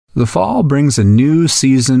The fall brings a new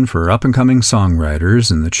season for up-and-coming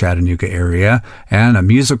songwriters in the Chattanooga area and a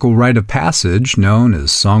musical rite of passage known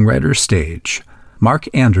as Songwriters Stage.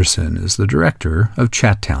 Mark Anderson is the director of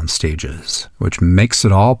Chattown Stages, which makes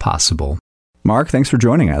it all possible. Mark, thanks for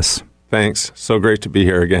joining us. Thanks. So great to be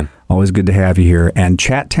here again. Always good to have you here. And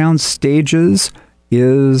Chattown Stages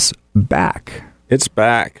is back. It's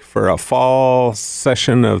back for a fall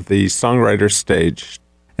session of the Songwriters Stage.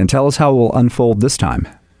 And tell us how it will unfold this time.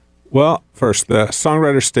 Well, first, the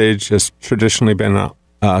Songwriters Stage has traditionally been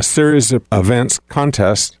a series of events,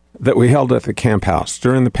 contests that we held at the camp house.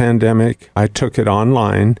 During the pandemic, I took it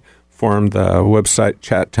online, formed the website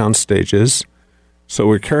Chattown Stages. So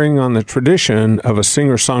we're carrying on the tradition of a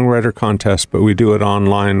singer-songwriter contest, but we do it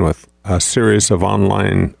online with a series of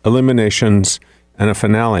online eliminations and a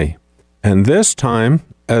finale. And this time,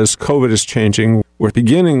 as COVID is changing, we're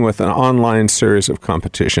beginning with an online series of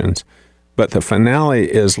competitions. But the finale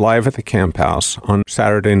is live at the camp house on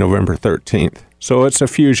Saturday, November 13th. So it's a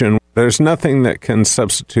fusion. There's nothing that can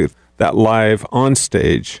substitute that live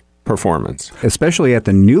on-stage performance. Especially at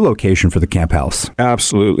the new location for the camp house.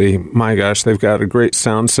 Absolutely. My gosh, they've got a great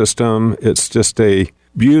sound system. It's just a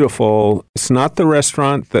beautiful, it's not the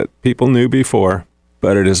restaurant that people knew before,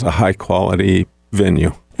 but it is a high-quality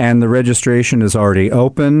venue. And the registration is already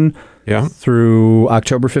open through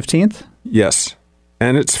October 15th? Yes.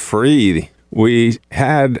 And it's free. We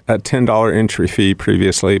had a $10 entry fee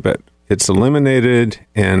previously, but it's eliminated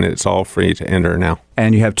and it's all free to enter now.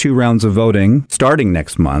 And you have 2 rounds of voting starting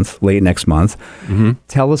next month, late next month. Mm-hmm.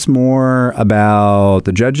 Tell us more about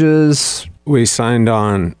the judges. We signed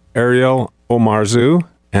on Ariel Omarzu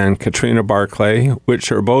and Katrina Barclay,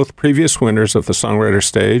 which are both previous winners of the Songwriter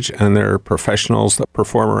Stage, and they're professionals that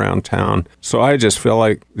perform around town. So I just feel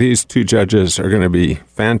like these 2 judges are going to be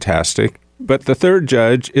fantastic. But the 3rd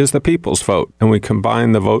judge is the people's vote, and we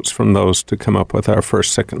combine the votes from those to come up with our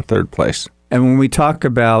 1st, 2nd, 3rd place. And when we talk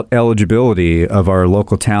about eligibility of our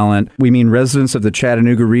local talent, we mean residents of the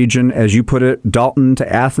Chattanooga region, as you put it, Dalton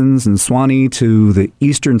to Athens and Suwanee to the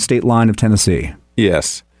eastern state line of Tennessee.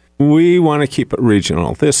 Yes. We want to keep it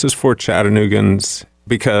regional. This is for Chattanoogans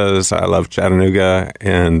because I love Chattanooga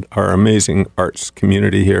and our amazing arts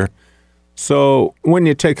community here. So when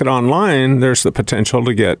you take it online, there's the potential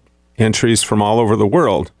to get entries from all over the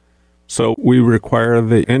world. So we require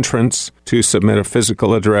the entrants to submit a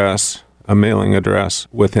physical address, a mailing address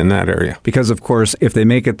within that area. Because, of course, if they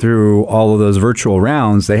make it through all of those virtual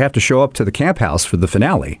rounds, they have to show up to the camp house for the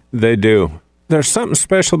finale. They do. There's something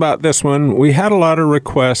special about this one. We had a lot of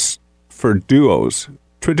requests for duos.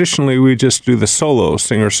 Traditionally, we just do the solo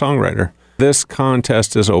singer-songwriter. This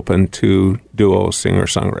contest is open to duo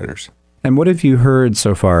singer-songwriters. And what have you heard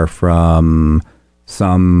so far from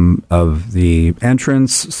some of the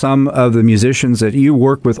entrants, some of the musicians that you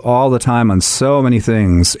work with all the time on so many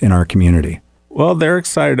things in our community? Well, they're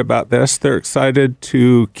excited about this. They're excited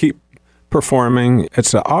to keep performing.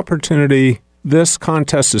 It's an opportunity. This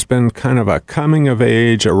contest has been kind of a coming of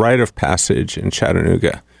age, a rite of passage in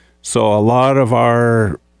Chattanooga. So a lot of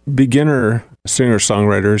our beginner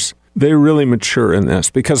singer-songwriters, they really mature in this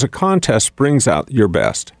because a contest brings out your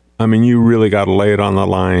best. I mean, you really got to lay it on the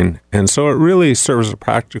line. And so it really serves a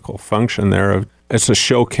practical function there. It's a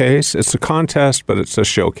showcase. It's a contest, but it's a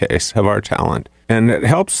showcase of our talent. And it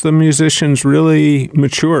helps the musicians really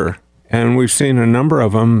mature. And we've seen a number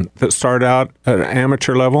of them that start out at an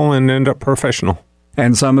amateur level and end up professional.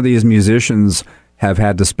 And some of these musicians have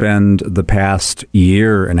had to spend the past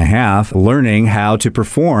year and a half learning how to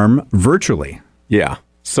perform virtually. Yeah.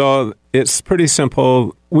 So it's pretty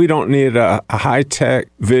simple. We don't need a high-tech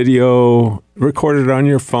video recorded on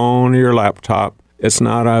your phone or your laptop. It's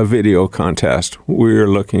not a video contest. We're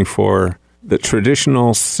looking for the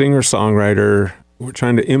traditional singer-songwriter. We're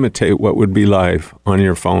trying to imitate what would be live on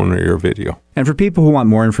your phone or your video. And for people who want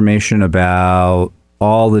more information about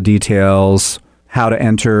all the details, how to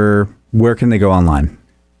enter, where can they go online?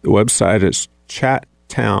 The website is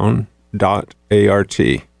chattown.art.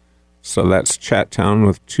 So that's Chattown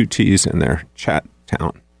with 2 T's in there,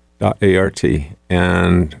 chattown.art.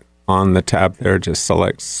 And on the tab there, just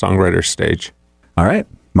select Songwriters Stage. All right.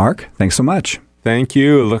 Mark, thanks so much. Thank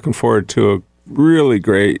you. Looking forward to a really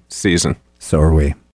great season. So are we.